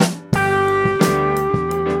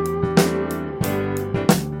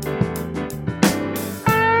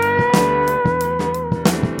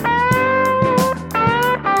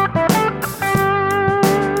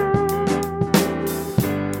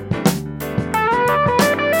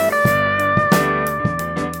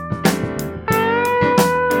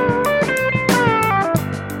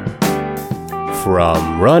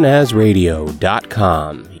From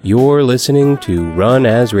runasradio.com, you're listening to Run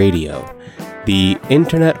As Radio, the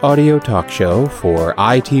internet audio talk show for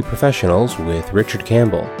IT professionals with Richard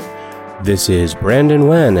Campbell. This is Brandon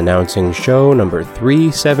Wen announcing show number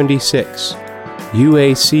 376,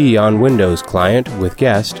 UAC on Windows Client with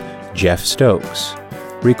guest Jeff Stokes.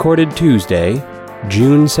 Recorded Tuesday,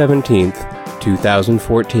 June 17th,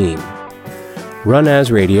 2014. Run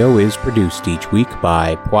As Radio is produced each week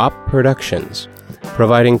by PWOP Productions,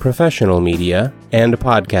 providing professional media and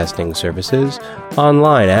podcasting services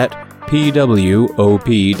online at pwop.com.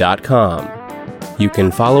 You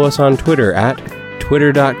can follow us on Twitter at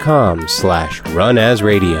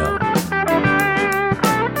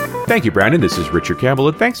twitter.com/runasradio. Thank you, Brandon. This is Richard Campbell,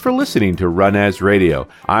 and thanks for listening to Run As Radio.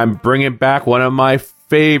 I'm bringing back one of my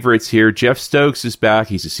favorites here. Jeff Stokes is back.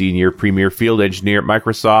 He's a senior premier field engineer at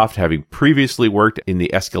Microsoft, having previously worked in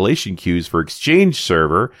the escalation queues for Exchange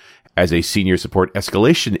Server as a senior support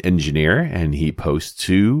escalation engineer. And he posts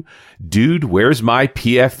to Dude, Where's My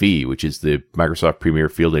PFE, which is the Microsoft Premier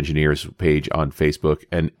Field Engineers page on Facebook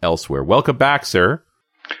and elsewhere. Welcome back, sir.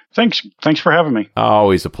 Thanks for having me.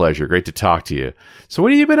 Always a pleasure. Great to talk to you. So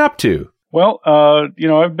what have you been up to? Well,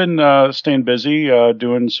 I've been staying busy,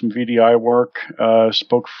 doing some VDI work.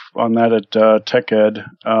 Spoke on that at TechEd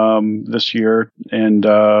this year, and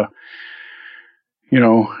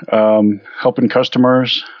helping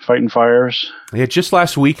customers, fighting fires. Yeah, just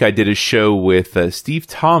last week I did a show with Steve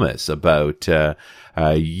Thomas about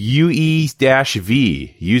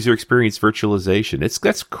UE-V, User Experience Virtualization.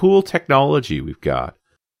 That's cool technology we've got.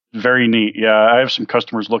 Very neat. Yeah, I have some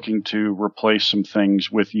customers looking to replace some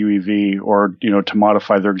things with UEV or, to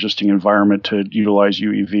modify their existing environment to utilize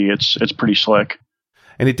UEV. It's pretty slick.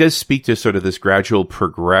 And it does speak to sort of this gradual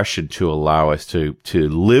progression to allow us to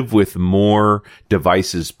live with more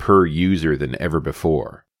devices per user than ever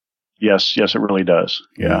before. Yes, it really does.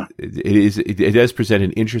 Yeah. It does present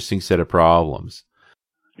an interesting set of problems.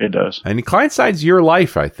 It does. And client side's your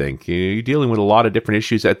life, I think. You're dealing with a lot of different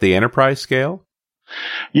issues at the enterprise scale.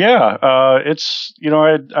 Yeah, it's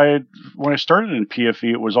I when I started in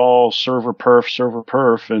PFE, it was all server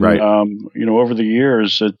perf, and right. Over the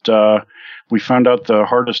years, we found out the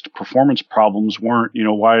hardest performance problems weren't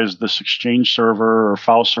why is this Exchange server or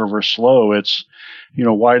file server slow? It's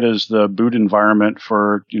why does the boot environment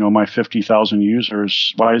for my 50,000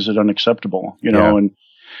 users, why is it unacceptable? And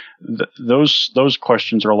those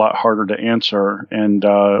questions are a lot harder to answer, and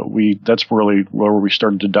that's really where we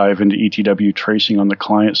started to dive into ETW tracing on the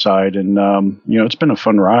client side, and it's been a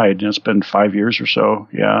fun ride. It's been 5 years or so,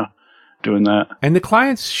 doing that. And the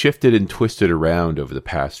clients shifted and twisted around over the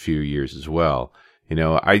past few years as well.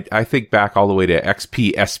 I think back all the way to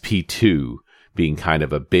XP SP2 being kind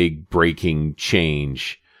of a big breaking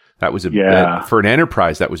change. That was for an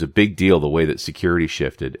enterprise, that was a big deal, the way that security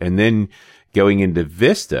shifted, and then going into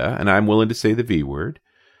Vista, and I'm willing to say the V word,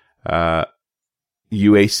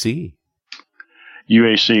 UAC.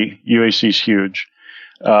 UAC is huge.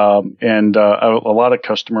 And a lot of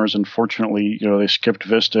customers, unfortunately, they skipped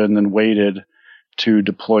Vista and then waited to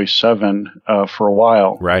deploy 7 for a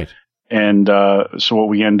while. Right. And so what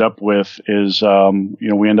we end up with is,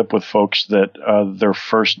 we end up with folks that their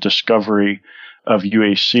first discovery of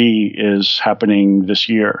UAC is happening this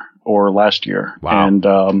year or last year. Wow. And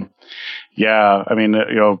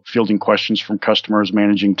fielding questions from customers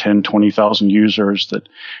managing 10, 20,000 users that,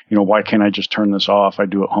 why can't I just turn this off? I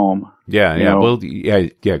do at home.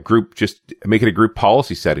 Group, just make it a group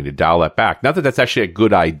policy setting to dial that back. Not that that's actually a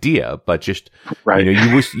good idea, but just, right.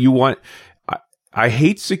 You want, I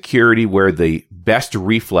hate security where the best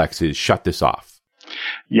reflex is shut this off.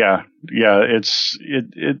 Yeah.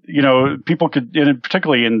 People could, and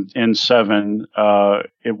particularly in 7,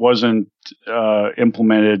 it wasn't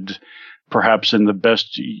implemented perhaps in the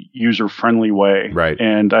best user-friendly way. Right.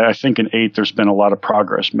 And I think in 8, there's been a lot of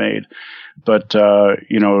progress made. But, the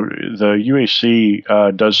UAC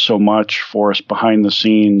does so much for us behind the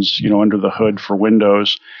scenes, under the hood for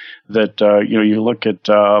Windows that, you look at,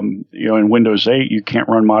 in Windows 8, you can't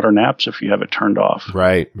run modern apps if you have it turned off.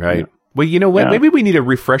 Right. Yeah. Well, you know what? Yeah. Maybe we need a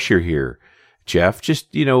refresher here, Jeff.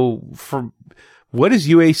 Just, for what does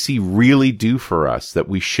UAC really do for us that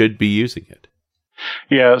we should be using it?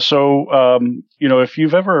 Yeah. So, if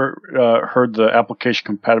you've ever heard the application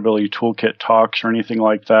compatibility toolkit talks or anything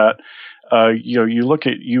like that, you look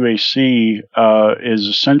at UAC is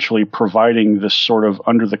essentially providing this sort of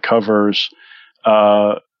under the covers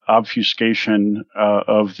obfuscation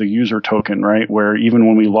of the user token, right? Where even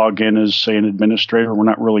when we log in as, say, an administrator, we're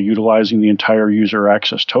not really utilizing the entire user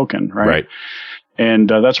access token, right? And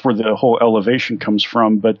that's where the whole elevation comes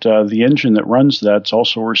from. But the engine that runs that's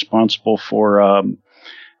also responsible for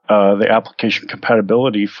the application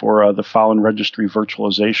compatibility for the file and registry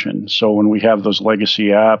virtualization. So when we have those legacy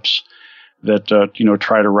apps that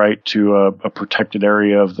try to write to a protected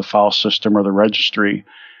area of the file system or the registry,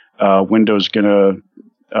 Windows going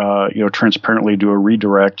to transparently do a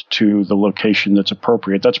redirect to the location that's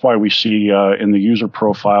appropriate. That's why we see in the user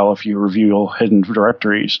profile, if you reveal hidden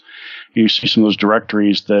directories, you see some of those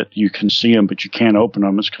directories that you can see them, but you can't open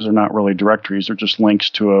them. It's because they're not really directories. They're just links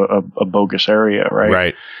to a bogus area, right?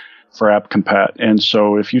 Right. For app compat. And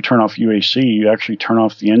so if you turn off UAC, you actually turn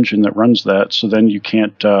off the engine that runs that. So then you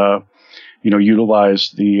can't,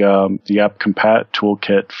 utilize the app compat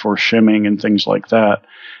toolkit for shimming and things like that.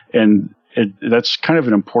 And that's kind of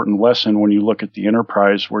an important lesson when you look at the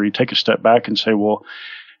enterprise, where you take a step back and say, well,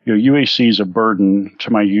 UAC is a burden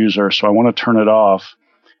to my user, so I want to turn it off.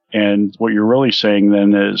 And what you're really saying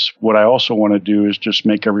then is, what I also want to do is just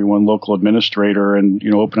make everyone local administrator and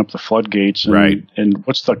open up the floodgates. And, right. And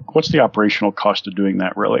what's the operational cost of doing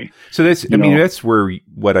that, really? So that's where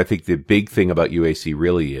what I think the big thing about UAC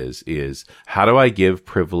really is how do I give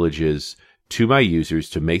privileges to my users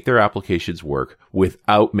to make their applications work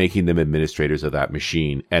without making them administrators of that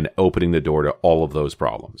machine and opening the door to all of those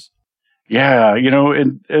problems? Yeah,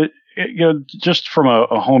 just from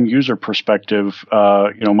a home user perspective,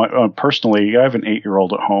 personally, I have an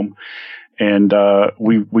 8-year-old at home, and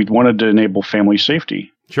we wanted to enable family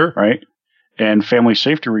safety. Sure. Right. And family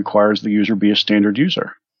safety requires the user be a standard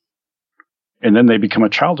user, and then they become a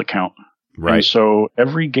child account. Right. And so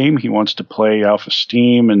every game he wants to play off of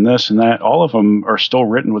Steam and this and that, all of them are still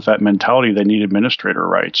written with that mentality they need administrator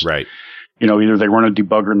rights. Right. Either they run a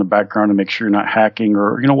debugger in the background to make sure you're not hacking,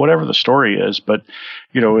 or, whatever the story is. But,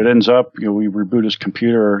 it ends up, we reboot his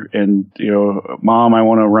computer and, Mom, I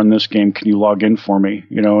want to run this game. Can you log in for me?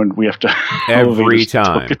 And we have to every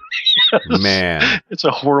time. Yes. Man, it's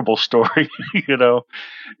a horrible story,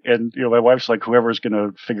 and, my wife's like, whoever's going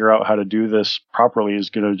to figure out how to do this properly is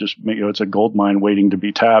going to just make, it's a gold mine waiting to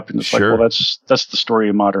be tapped. And it's sure. like, well, that's the story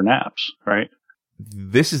of modern apps, right?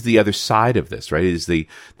 This is the other side of this, right? Is the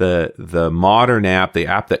modern app, the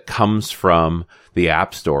app that comes from the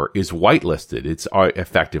App Store, is whitelisted. It's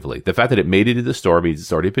effectively the fact that it made it to the store means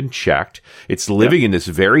it's already been checked. It's living in this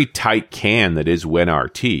very tight can that is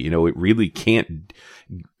WinRT. It really can't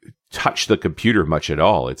touch the computer much at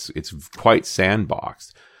all. It's quite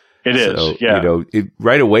sandboxed. It is. Yeah.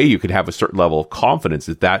 Right away you could have a certain level of confidence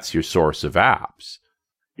that that's your source of apps.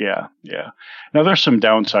 Yeah, yeah. Now there's some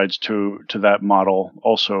downsides to that model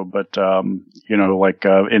also, but in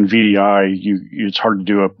VDI, it's hard to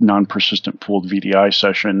do a non-persistent pooled VDI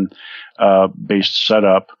session based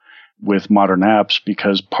setup with modern apps,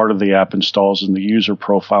 because part of the app installs in the user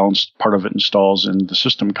profile and part of it installs in the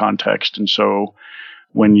system context. And so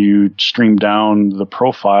when you stream down the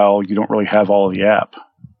profile, you don't really have all of the app.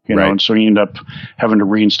 Right. And so you end up having to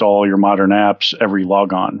reinstall all your modern apps every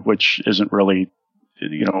logon, which isn't really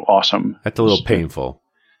awesome. That's a little painful.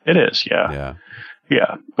 It is, yeah. Yeah.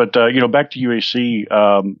 Yeah. But, back to UAC,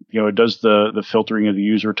 it does the filtering of the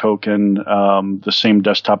user token, the same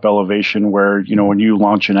desktop elevation where, when you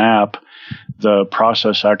launch an app, the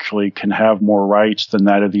process actually can have more rights than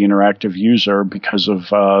that of the interactive user because of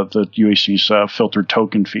the UAC's filtered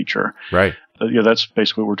token feature. Right. That's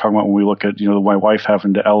basically what we're talking about when we look at, my wife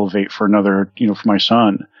having to elevate for another, for my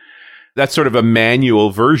son. That's sort of a manual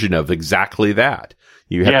version of exactly that.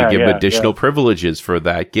 You have to give additional privileges for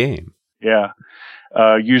that game. Yeah.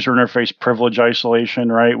 User interface privilege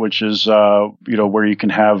isolation, right? Which is, where you can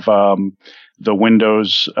have the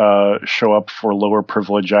windows show up for lower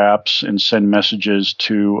privilege apps and send messages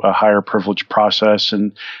to a higher privilege process.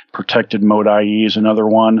 And protected mode IE is another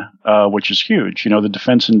one, which is huge. The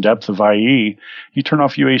defense in depth of IE, you turn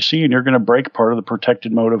off UAC and you're going to break part of the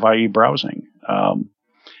protected mode of IE browsing.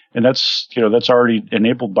 And that's already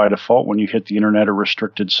enabled by default when you hit the Internet or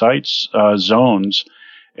restricted sites zones,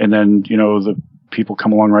 and then the people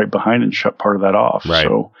come along right behind and shut part of that off. Right.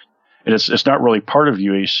 So it's not really part of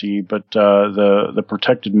UAC, but the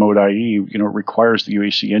protected mode IE requires the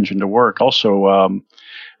UAC engine to work. Also,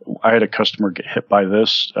 I had a customer get hit by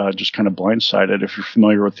this, just kind of blindsided. If you're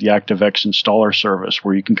familiar with the ActiveX installer service,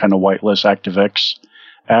 where you can kind of whitelist ActiveX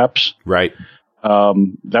apps, right?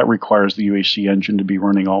 That requires the UAC engine to be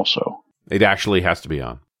running also. It actually has to be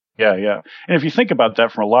on. Yeah, yeah. And if you think about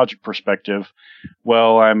that from a logic perspective,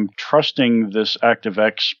 well, I'm trusting this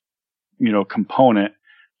ActiveX, component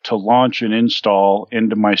to launch and install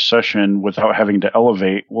into my session without having to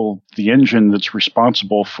elevate. Well, the engine that's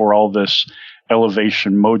responsible for all this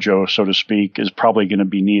elevation mojo, so to speak, is probably going to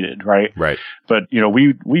be needed, right? Right. But,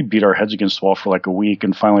 we beat our heads against the wall for like a week,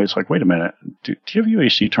 and finally it's like, wait a minute, do you have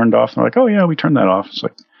UAC turned off? And they're like, oh yeah, we turned that off. It's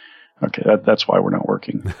like, okay, that's why we're not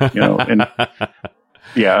working, and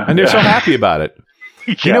yeah. And they're so happy about it.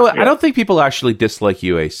 Yeah, I don't think people actually dislike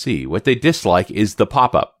UAC. What they dislike is the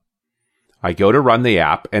pop-up. I go to run the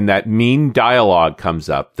app, and that mean dialogue comes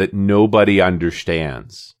up that nobody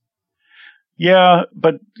understands. Yeah,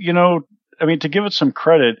 but to give it some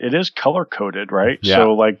credit, it is color coded, right? Yeah.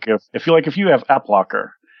 So like if you have App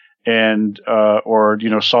Locker and or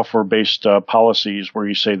software based policies where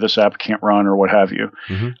you say this app can't run or what have you,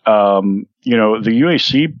 Mm-hmm. The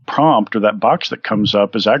UAC prompt or that box that comes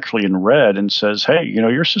up is actually in red and says, hey,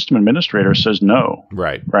 your system administrator says no.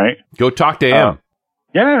 Right. Right. Go talk to him.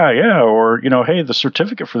 Yeah. Or, hey, the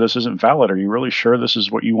certificate for this isn't valid. Are you really sure this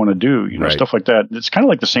is what you want to do? Right. Stuff like that. It's kind of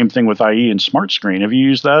like the same thing with IE and Smart Screen. Have you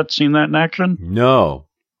used that, seen that in action? No.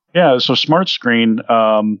 Yeah. So Smart Screen,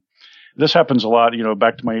 this happens a lot,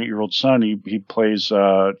 back to my 8-year-old son. He plays,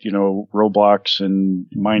 Roblox and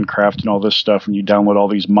Minecraft and all this stuff. And you download all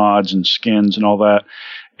these mods and skins and all that.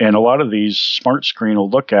 And a lot of these Smart Screen will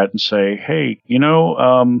look at and say, hey,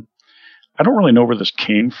 I don't really know where this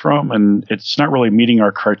came from, and it's not really meeting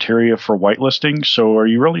our criteria for whitelisting. So are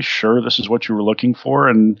you really sure this is what you were looking for?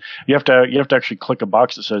 And you have to actually click a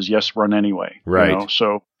box that says, yes, run anyway. Right.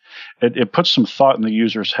 So it puts some thought in the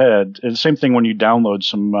user's head. And the same thing when you download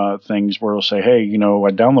some things where it'll say, hey,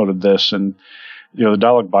 I downloaded this, and the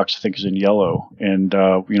dialog box I think is in yellow, and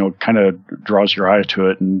kind of draws your eye to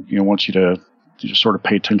it, and wants you to just sort of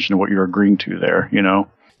pay attention to what you're agreeing to there.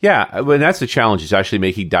 Yeah, well, that's the challenge, is actually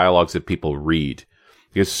making dialogues that people read.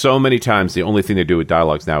 Because so many times the only thing they do with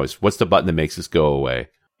dialogues now is, what's the button that makes this go away?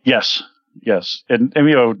 Yes. And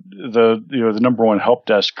the number one help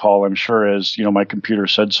desk call, I'm sure, is, my computer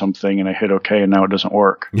said something and I hit OK and now it doesn't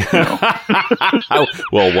work.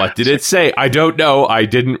 Well, what did it say? I don't know. I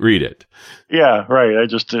didn't read it. Yeah, right. I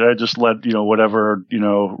just let, whatever,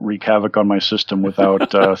 wreak havoc on my system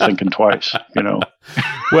without thinking twice,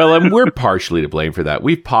 Well, and we're partially to blame for that.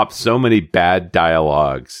 We've popped so many bad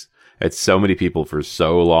dialogues at so many people for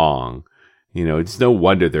so long. It's no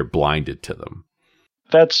wonder they're blinded to them.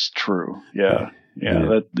 That's true. Yeah.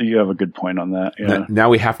 That you have a good point on that. Yeah. Now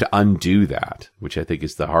we have to undo that, which I think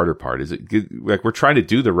is the harder part. Is it like we're trying to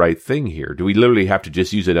do the right thing here? Do we literally have to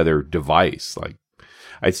just use another device?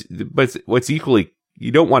 But what's equally,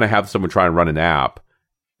 you don't want to have someone try and run an app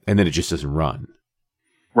and then it just doesn't run.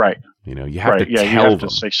 Right. You have to tell you have them.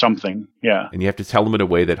 to say something. Yeah. And you have to tell them in a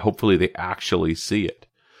way that hopefully they actually see it.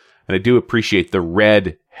 And I do appreciate the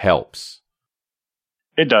red helps.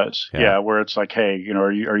 It does. Yeah. Where it's like, hey,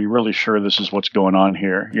 are you really sure this is what's going on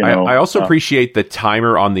here? I also appreciate the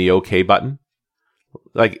timer on the OK button.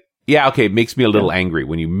 It makes me a little angry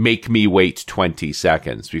when you make me wait 20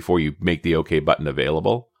 seconds before you make the OK button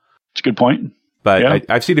available. It's a good point. But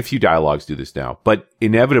I've seen a few dialogues do this now. But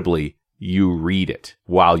inevitably, you read it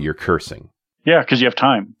while you're cursing. Yeah, because you have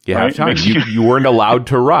time. You have time. You weren't allowed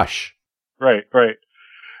to rush. Right.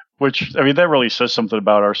 Which, that really says something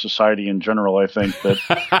about our society in general. I think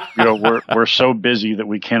that, we're so busy that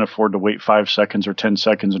we can't afford to wait 5 seconds or 10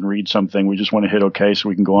 seconds and read something. We just want to hit OK so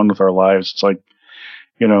we can go on with our lives. It's like,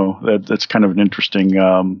 that's kind of an interesting,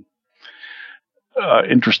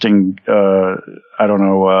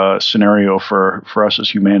 scenario for us as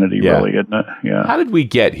humanity, really, isn't it? Yeah. How did we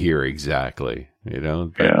get here exactly?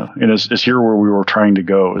 And is here where we were trying to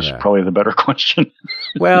go is probably the better question.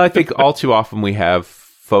 Well, I think all too often we have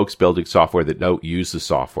folks building software that don't use the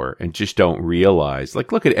software and just don't realize.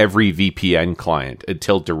 Look at every VPN client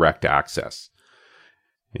until direct access.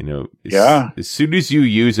 As soon as you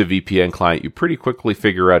use a VPN client, you pretty quickly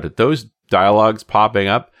figure out that those dialogues popping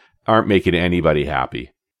up aren't making anybody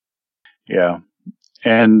happy. Yeah.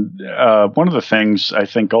 And one of the things I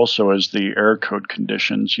think also is the error code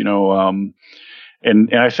conditions,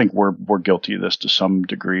 and I think we're guilty of this to some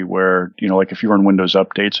degree where, like if you run Windows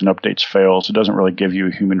updates and updates fails, it doesn't really give you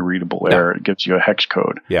a human readable error. It gives you a hex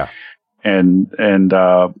code. Yeah. And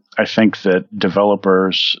I think that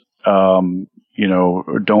developers,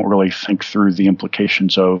 don't really think through the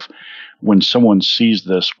implications of when someone sees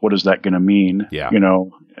this, what is that going to mean? Yeah.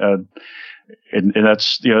 And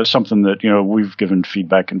that's, something that, we've given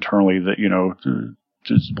feedback internally that,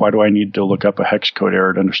 why do I need to look up a hex code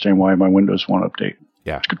error to understand why my Windows won't update?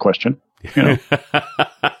 Yeah. It's a good question.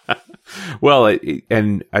 Well,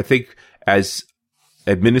 and I think as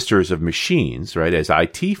administrators of machines, right, as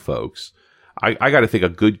IT folks, I got to think a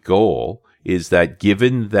good goal is that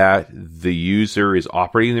given that the user is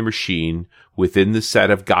operating the machine within the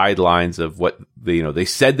set of guidelines of what they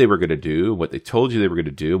said they were going to do, what they told you they were going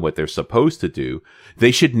to do, and what they're supposed to do,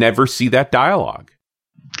 they should never see that dialogue.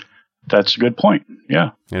 That's a good point.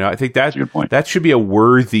 Yeah. I think that's a good point. That should be a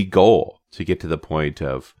worthy goal to get to the point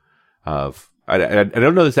of I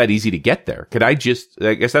don't know if it's that easy to get there. I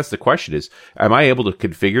guess that's the question is, am I able to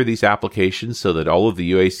configure these applications so that all of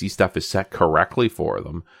the UAC stuff is set correctly for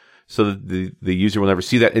them so that the user will never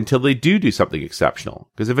see that until they do something exceptional?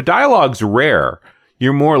 Because if a dialogue's rare,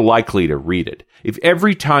 you're more likely to read it. If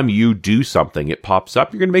every time you do something, it pops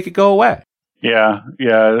up, you're going to make it go away. Yeah.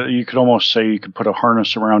 You could almost say you could put a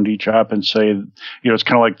harness around each app and say, it's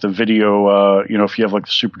kind of like the video, if you have like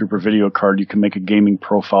the super duper video card, you can make a gaming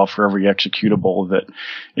profile for every executable that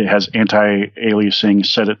it has anti-aliasing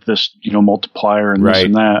set at this, multiplier and this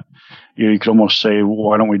and that. You could almost say, well,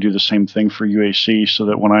 why don't we do the same thing for UAC so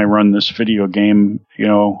that when I run this video game,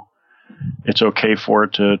 it's okay for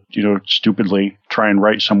it to, stupidly try and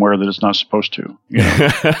write somewhere that it's not supposed to,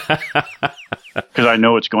 because I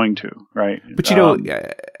know it's going to, right? But,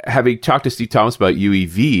 having talked to Steve Thomas about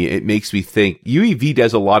UEV, it makes me think UEV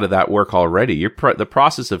does a lot of that work already. The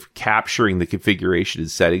process of capturing the configuration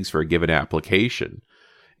and settings for a given application,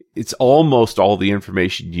 it's almost all the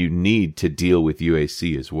information you need to deal with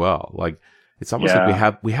UAC as well. Like, it's almost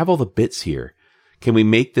like we have all the bits here. Can we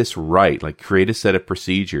make this right? Like, create a set of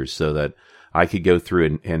procedures so that I could go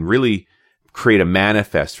through and really create a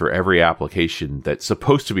manifest for every application that's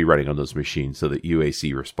supposed to be running on those machines so that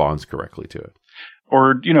UAC responds correctly to it.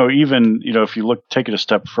 Or, even, if you take it a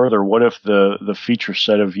step further, what if the feature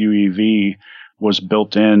set of UEV was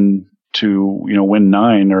built in to, Win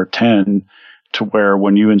 9 or 10 to where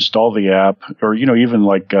when you install the app, or, even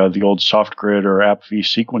like the old SoftGrid or AppV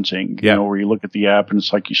sequencing, where you look at the app and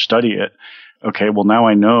it's like you study it. Okay, well, now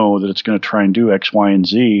I know that it's going to try and do X, Y, and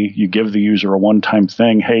Z. You give the user a one-time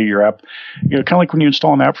thing. Hey, your app, kind of like when you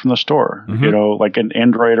install an app from the store, like an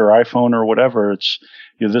Android or iPhone or whatever. It's,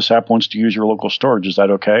 this app wants to use your local storage. Is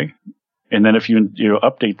that okay? And then if you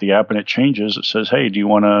update the app and it changes, it says, hey, do you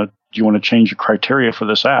want to change your criteria for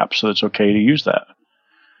this app so it's okay to use that?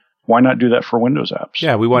 Why not do that for Windows apps?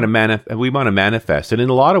 Yeah, we want to manifest. And in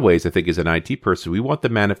a lot of ways, I think as an IT person, we want the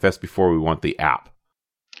manifest before we want the app.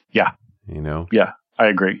 Yeah. Yeah, I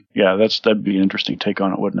agree. Yeah, that'd be an interesting take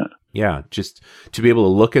on it, wouldn't it? Yeah, just to be able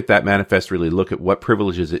to look at that manifest, really look at what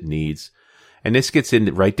privileges it needs. And this gets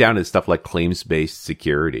in right down to stuff like claims-based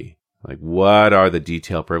security. Like, what are the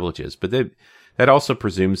detailed privileges? But that also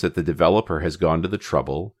presumes that the developer has gone to the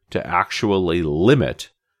trouble to actually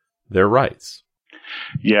limit their rights.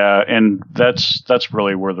 Yeah, and that's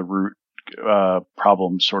really where the root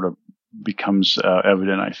problem sort of becomes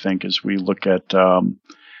evident, I think, as we look at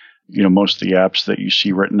most of the apps that you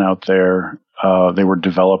see written out there, they were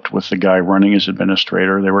developed with the guy running as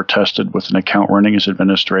administrator. They were tested with an account running as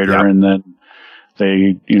administrator. Yep. And then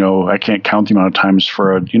they, I can't count the amount of times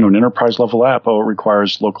for an enterprise level app. Oh, it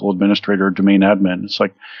requires local administrator, domain admin. It's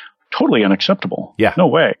like totally unacceptable. Yeah. No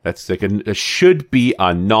way. That's like it should be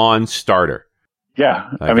a non-starter.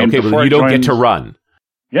 Yeah. Like, okay, well, you don't get to run.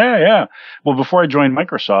 Yeah. Well, before I joined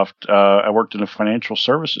Microsoft, I worked in a financial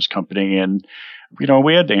services company, and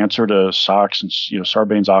we had to answer to SOX and,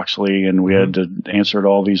 Sarbanes-Oxley, and we had to answer to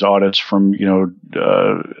all these audits from,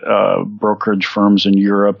 brokerage firms in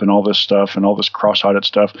Europe and all this stuff and all this cross-audit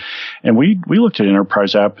stuff. And we looked at an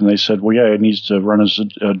enterprise app and they said, well, yeah, it needs to run as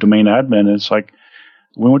a domain admin. And it's like,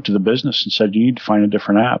 we went to the business and said, you need to find a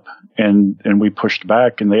different app. And we pushed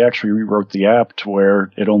back, and they actually rewrote the app to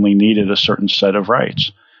where it only needed a certain set of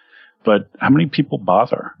rights. But how many people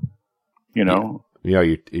bother, Yeah,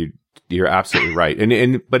 you're absolutely right.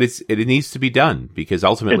 But it needs to be done, because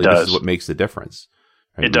ultimately this is what makes the difference.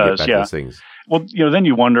 Right? It does, yeah. Well, then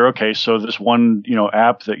you wonder, okay, so this one,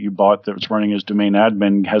 app that you bought that's running as domain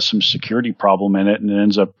admin has some security problem in it, and it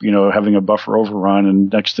ends up, having a buffer overrun.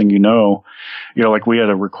 And next thing you know, like we had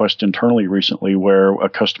a request internally recently where a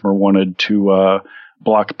customer wanted to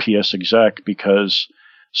block PS exec because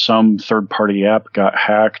some third-party app got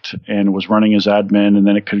hacked and was running as admin, and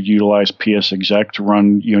then it could utilize PS exec to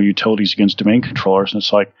run, utilities against domain controllers. And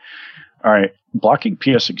it's like, all right, blocking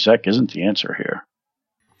PS exec isn't the answer here.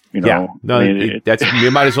 Yeah, no, that's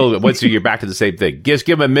you might as well. Once you're back to the same thing, just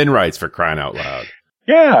give them min rights, for crying out loud.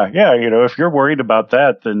 Yeah. If you're worried about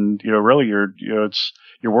that, then really you're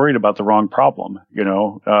worried about the wrong problem.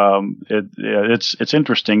 It's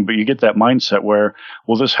interesting, but you get that mindset where,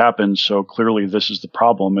 well, this happened, so clearly this is the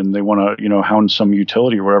problem, and they want to hound some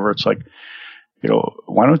utility or whatever. It's like,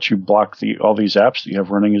 why don't you block all these apps that you have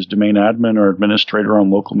running as domain admin or administrator on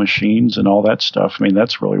local machines and all that stuff? I mean,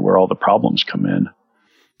 that's really where all the problems come in.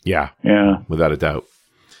 Yeah. Yeah. Without a doubt.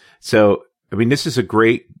 So, I mean, this is a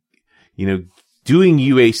great, doing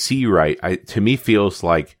UAC right, to me feels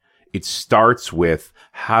like it starts with,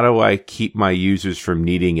 how do I keep my users from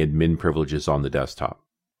needing admin privileges on the desktop?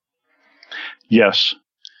 Yes.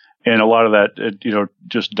 And a lot of that,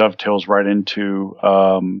 just dovetails right into,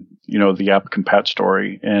 the app compat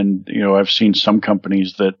story. And, I've seen some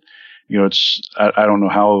companies that, I don't know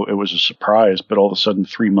how it was a surprise, but all of a sudden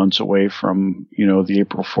 3 months away from, the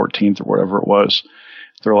April 14th or whatever it was,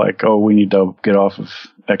 they're like, oh, we need to get off of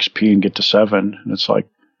XP and get to 7. And it's like,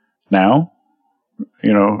 now?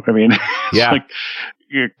 I mean, it's like,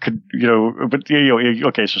 you could, but,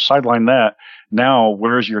 okay, so sideline that. Now,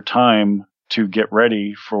 where's your time to get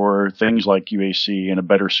ready for things like UAC and a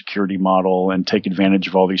better security model and take advantage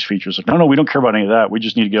of all these features? Like, no, we don't care about any of that. We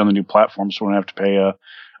just need to get on the new platform so we don't have to pay a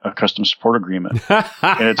custom support agreement.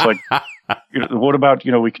 And it's like, what about,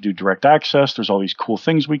 we could do direct access. There's all these cool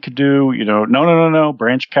things we could do, no,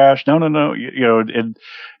 branch cache. No. And,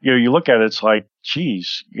 you look at it, it's like,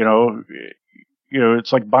 geez,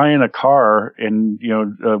 it's like buying a car and,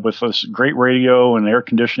 with this great radio and air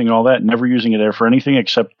conditioning and all that, never using it there for anything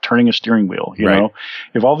except turning a steering wheel, you know?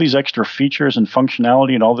 You have all these extra features and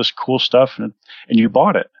functionality and all this cool stuff and you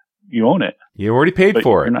bought it. You own it. You already paid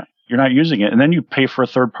for it. You're not using it. And then you pay for a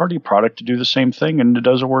third party product to do the same thing and it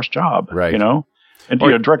does a worse job, right? And,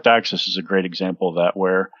 direct access is a great example of that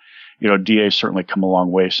where, DA's certainly come a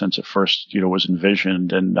long way since it first, was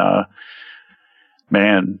envisioned and,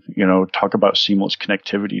 man, talk about seamless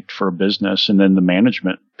connectivity for a business, and then the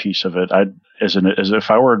management piece of it. As if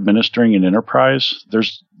I were administering an enterprise,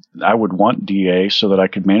 I would want DA so that I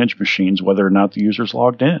could manage machines whether or not the user's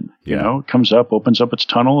logged in. It comes up, opens up its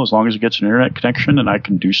tunnel, as long as it gets an internet connection and I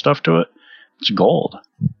can do stuff to it, it's gold.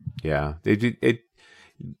 Yeah,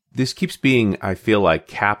 this keeps being, I feel like,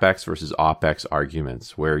 CapEx versus OpEx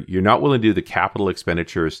arguments, where you're not willing to do the capital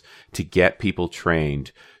expenditures to get people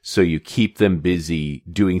trained, so you keep them busy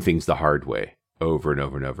doing things the hard way over and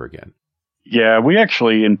over and over again. Yeah, we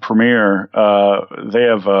actually in Premiere, they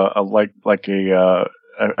have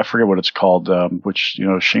I forget what it's called, which,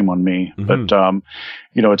 shame on me, but,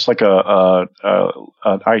 it's like an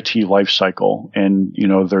IT life cycle and,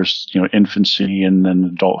 there's, infancy and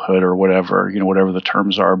then adulthood or whatever, whatever the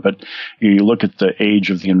terms are. But you look at the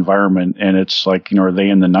age of the environment and it's like, are they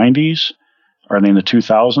in the 90s? Are they in the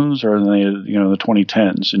 2000s or are they, the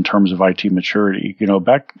 2010s in terms of IT maturity?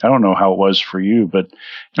 Back, I don't know how it was for you, but,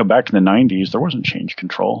 back in the 90s, there wasn't change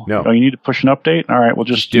control. No. You need to push an update. All right, we'll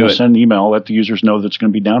just send an email, let the users know that's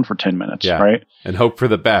going to be down for 10 minutes, right? And hope for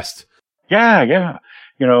the best. Yeah. And,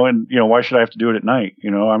 why should I have to do it at night?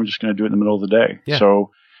 I'm just going to do it in the middle of the day. Yeah.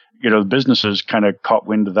 So, the businesses kind of caught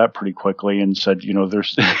wind of that pretty quickly and said,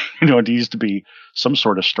 there's, it needs to be some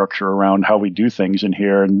sort of structure around how we do things in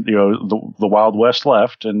here. And, the Wild West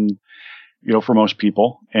left and, for most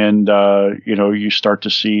people. And, you start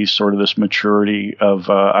to see sort of this maturity of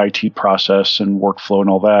IT process and workflow and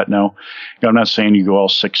all that. Now, I'm not saying you go all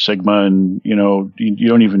Six Sigma and, you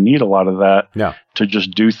don't even need a lot of that to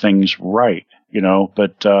just do things right,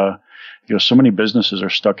 but, so many businesses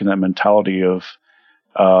are stuck in that mentality of,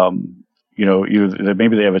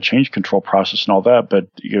 maybe they have a change control process and all that, but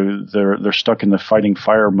they're stuck in the fighting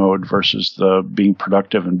fire mode versus the being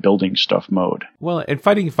productive and building stuff mode. Well, and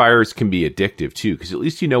fighting fires can be addictive too, because at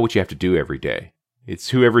least you know what you have to do every day. It's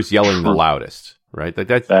whoever's yelling the loudest, right?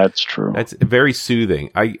 That's true. That's very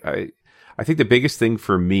soothing. I think the biggest thing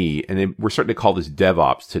for me, and we're starting to call this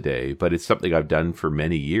DevOps today, but it's something I've done for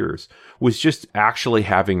many years, was just actually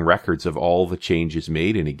having records of all the changes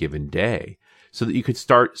made in a given day, so that you could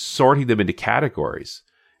start sorting them into categories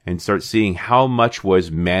and start seeing how much was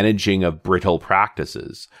managing of brittle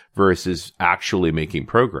practices versus actually making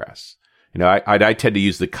progress. I tend to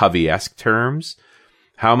use the Covey-esque terms.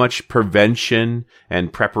 How much prevention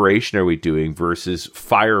and preparation are we doing versus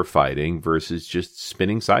firefighting versus just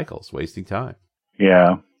spinning cycles, wasting time?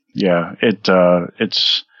 Yeah.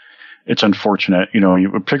 It's unfortunate,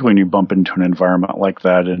 particularly when you bump into an environment like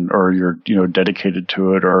that or you're, dedicated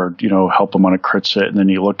to it or, help them on a crit sit. And then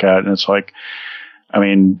you look at it and it's like, I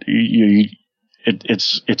mean,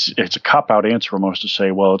 it's a cop out answer almost to say,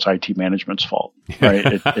 well, it's IT management's fault,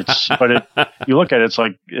 right? You look at it, it's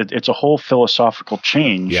like, it's a whole philosophical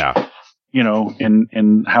change. Yeah.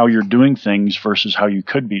 In how you're doing things versus how you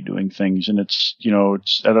could be doing things. And it's, I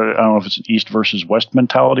don't know if it's an East versus West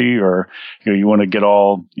mentality or, you want to get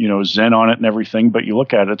all, Zen on it and everything, but you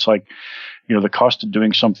look at it, it's like, the cost of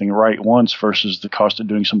doing something right once versus the cost of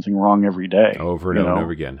doing something wrong every day. Over and over and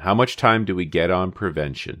over again. How much time do we get on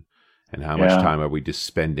prevention? And how much time are we just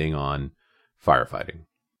spending on firefighting?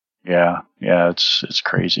 Yeah, it's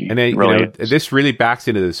crazy. And then, really this really backs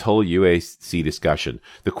into this whole UAC discussion.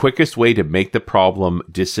 The quickest way to make the problem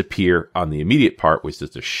disappear on the immediate part was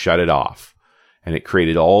just to shut it off. And it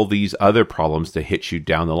created all these other problems to hit you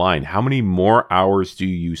down the line. How many more hours do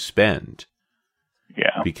you spend?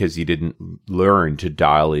 Yeah. Because you didn't learn to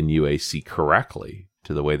dial in UAC correctly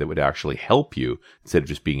to the way that would actually help you instead of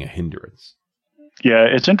just being a hindrance. Yeah,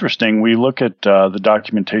 it's interesting. We look at the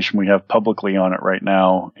documentation we have publicly on it right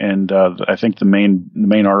now, and I think the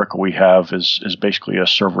main article we have is basically a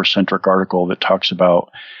server-centric article that talks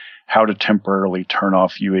about how to temporarily turn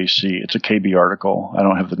off UAC. It's a KB article. I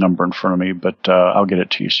don't have the number in front of me, but I'll get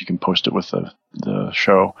it to you so you can post it with the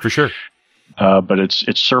show. For sure. But it's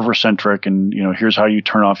server-centric, and here's how you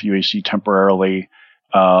turn off UAC temporarily.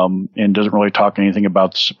 And doesn't really talk anything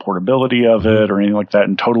about the supportability of it or anything like that,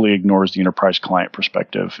 and totally ignores the enterprise client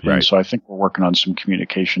perspective. Right. And so I think we're working on some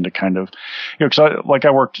communication to kind of, because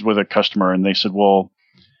I worked with a customer and they said, well,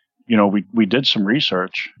 we did some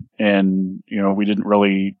research and, we didn't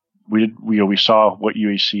really, we saw what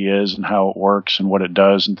UAC is and how it works and what it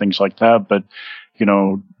does and things like that. But,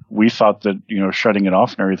 we thought that, shutting it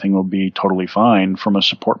off and everything would be totally fine from a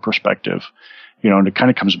support perspective. And it kind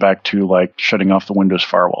of comes back to like shutting off the Windows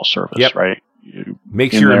firewall service, right?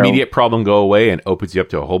 Makes your immediate problem go away and opens you up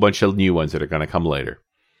to a whole bunch of new ones that are going to come later.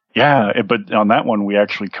 Yeah, but on that one, we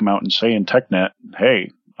actually come out and say in TechNet, hey,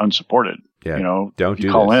 unsupported. Yeah, don't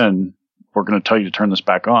do call this. In, we're going to tell you to turn this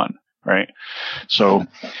back on, right? So,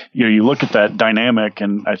 you look at that dynamic,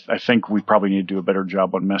 and I think we probably need to do a better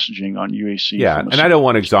job on messaging on UAC. Yeah, and I don't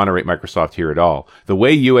want to exonerate Microsoft here at all. The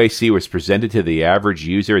way UAC was presented to the average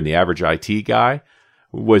user and the average IT guy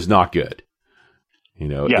was not good.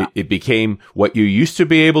 It became what you used to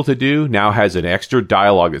be able to do now has an extra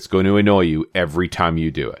dialogue that's going to annoy you every time you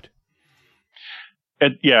do it.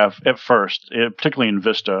 At first, particularly in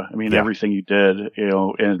Vista, everything you did,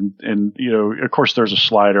 and of course there's a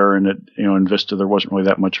slider, and in Vista there wasn't really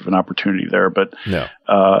that much of an opportunity there, but no.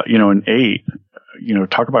 In 8,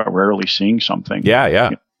 talk about rarely seeing something.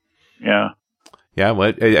 Yeah.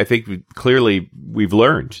 Well, I think clearly we've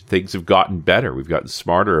learned things have gotten better. We've gotten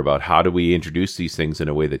smarter about how do we introduce these things in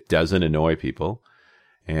a way that doesn't annoy people,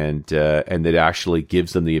 and that actually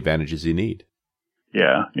gives them the advantages you need.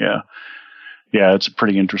 Yeah, it's a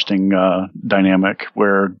pretty interesting dynamic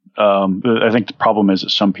where I think the problem is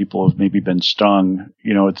that some people have maybe been stung,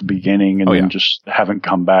 at the beginning and then just haven't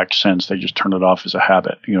come back since. They just turn it off as a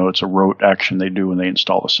habit. It's a rote action they do when they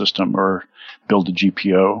install a system or build a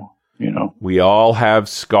GPO. We all have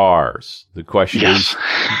scars. The question is,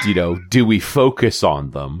 do we focus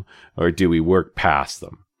on them or do we work past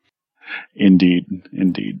them? Indeed.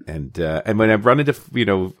 And when I've run into,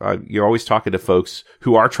 you're always talking to folks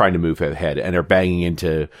who are trying to move ahead and are banging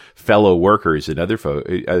into fellow workers and other folks,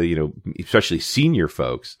 especially senior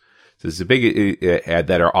folks. So there's a big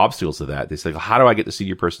that are obstacles to that. They say, how do I get the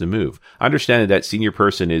senior person to move? I understand that senior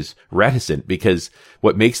person is reticent because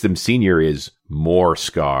what makes them senior is more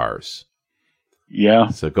scars. Yeah.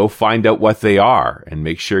 So go find out what they are and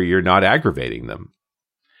make sure you're not aggravating them.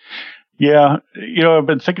 Yeah, I've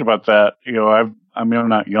been thinking about that. I'm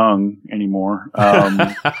not young anymore, and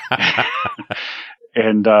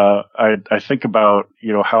I think about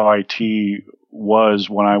how IT was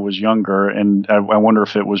when I was younger, and I wonder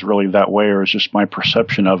if it was really that way or it's just my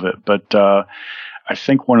perception of it. But I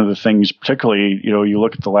think one of the things, particularly, you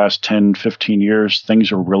look at the last 10, 15 years,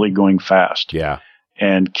 things are really going fast. Yeah,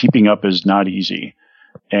 and keeping up is not easy.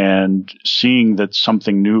 And seeing that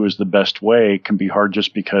something new is the best way can be hard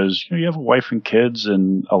just because you have a wife and kids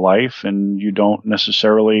and a life, and you don't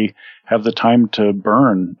necessarily have the time to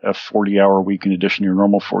burn a 40-hour week in addition to your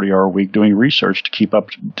normal 40-hour week doing research to keep up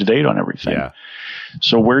to date on everything. Yeah.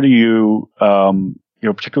 So where do you,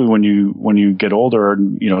 particularly when you get older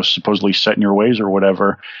and, supposedly set in your ways or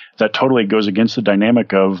whatever, that totally goes against the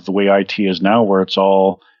dynamic of the way IT is now, where it's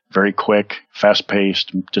all very quick,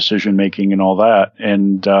 fast-paced decision-making and all that.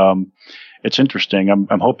 And it's interesting.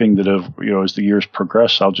 I'm hoping that as the years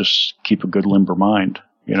progress, I'll just keep a good limber mind,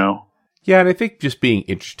 Yeah, and I think just being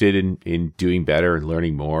interested in doing better and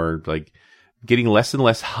learning more, like getting less and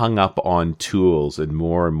less hung up on tools and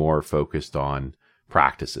more focused on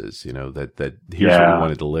practices, that here's what we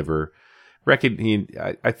want to deliver. I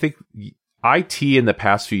think IT in the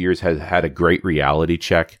past few years has had a great reality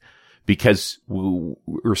check, because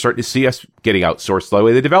we're starting to see us getting outsourced the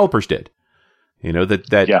way the developers did. You know, that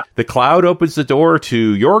the cloud opens the door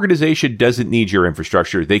to your organization doesn't need your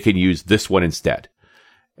infrastructure. They can use this one instead.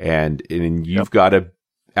 And you've got to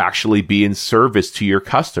actually be in service to your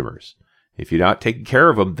customers. If you're not taking care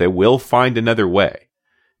of them, they will find another way.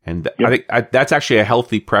 And I think that's actually a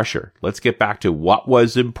healthy pressure. Let's get back to what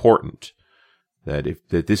was important. That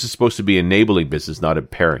this is supposed to be enabling business, not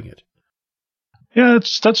impairing it. Yeah,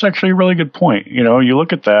 that's actually a really good point. You know, you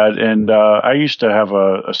look at that, and I used to have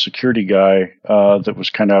a security guy that was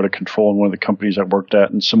kind of out of control in one of the companies I worked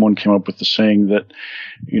at, and someone came up with the saying that,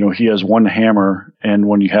 you know, he has one hammer, and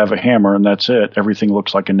when you have a hammer and that's it, everything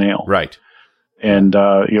looks like a nail. Right. And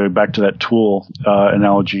you know, back to that tool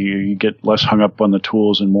analogy, you get less hung up on the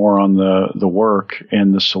tools and more on the work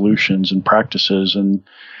and the solutions and practices, and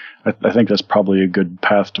I think that's probably a good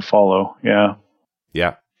path to follow. Yeah.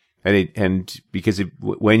 Yeah. And because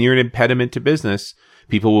when you're an impediment to business,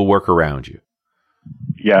 people will work around you.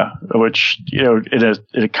 Yeah, which, you know,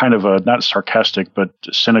 in a kind of a not sarcastic but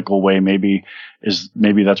cynical way, maybe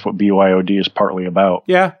that's what BYOD is partly about.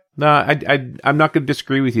 Yeah, no, I'm not going to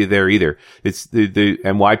disagree with you there either. It's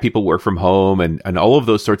and why people work from home and all of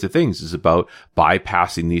those sorts of things is about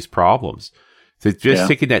bypassing these problems. So just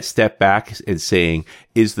taking that step back and saying,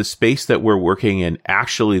 is the space that we're working in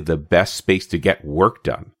actually the best space to get work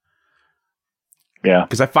done? Yeah.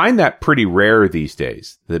 Because I find that pretty rare these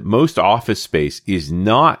days, that most office space is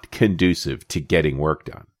not conducive to getting work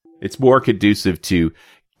done. It's more conducive to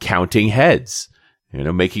counting heads, you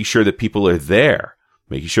know, making sure that people are there,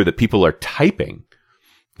 making sure that people are typing,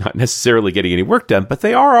 not necessarily getting any work done, but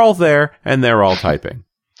they are all there and they're all typing.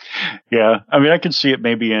 Yeah. I mean, I could see it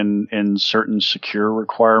maybe in certain secure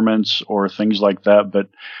requirements or things like that, but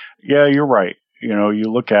yeah, you're right. You know, you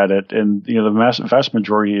look at it, and you know the vast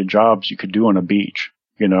majority of jobs you could do on a beach.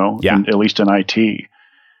 You know, at least in IT. You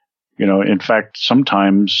know, in fact,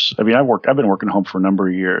 sometimes I mean, I've been working home for a number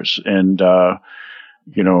of years, and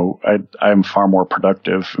you know, I'm far more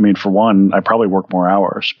productive. I mean, for one, I probably work more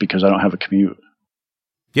hours because I don't have a commute.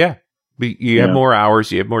 Yeah, you have more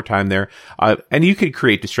hours, you have more time there, and you can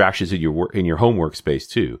create distractions in your home workspace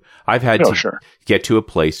too. I've had to get to a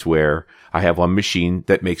place where I have one machine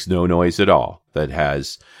that makes no noise at all, that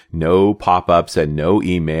has no pop-ups and no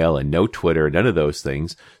email and no Twitter, none of those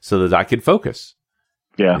things, so that I can focus.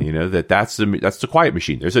 Yeah. You know, that's the quiet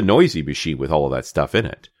machine. There's a noisy machine with all of that stuff in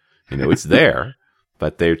it. You know, it's there,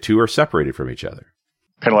 but they two are separated from each other.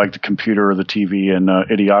 Kind of like the computer or the TV in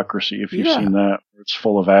Idiocracy, if you've seen that. It's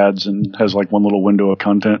full of ads and has like one little window of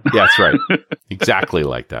content. Yeah, that's right. Exactly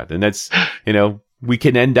like that. And that's, you know, we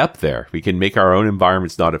can end up there. We can make our own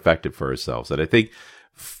environments not effective for ourselves. And I think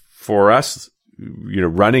for us, you know,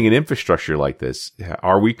 running an infrastructure like this,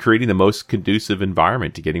 are we creating the most conducive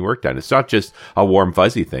environment to getting work done? It's not just a warm,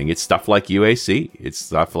 fuzzy thing. It's stuff like UAC. It's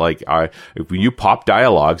stuff like if you pop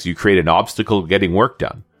dialogues, you create an obstacle to getting work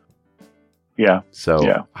done. Yeah.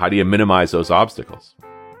 So how do you minimize those obstacles?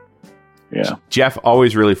 Yeah. Jeff,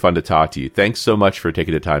 always really fun to talk to you. Thanks so much for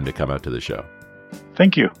taking the time to come out to the show.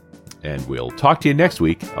 Thank you. And we'll talk to you next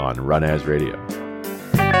week on Run As Radio.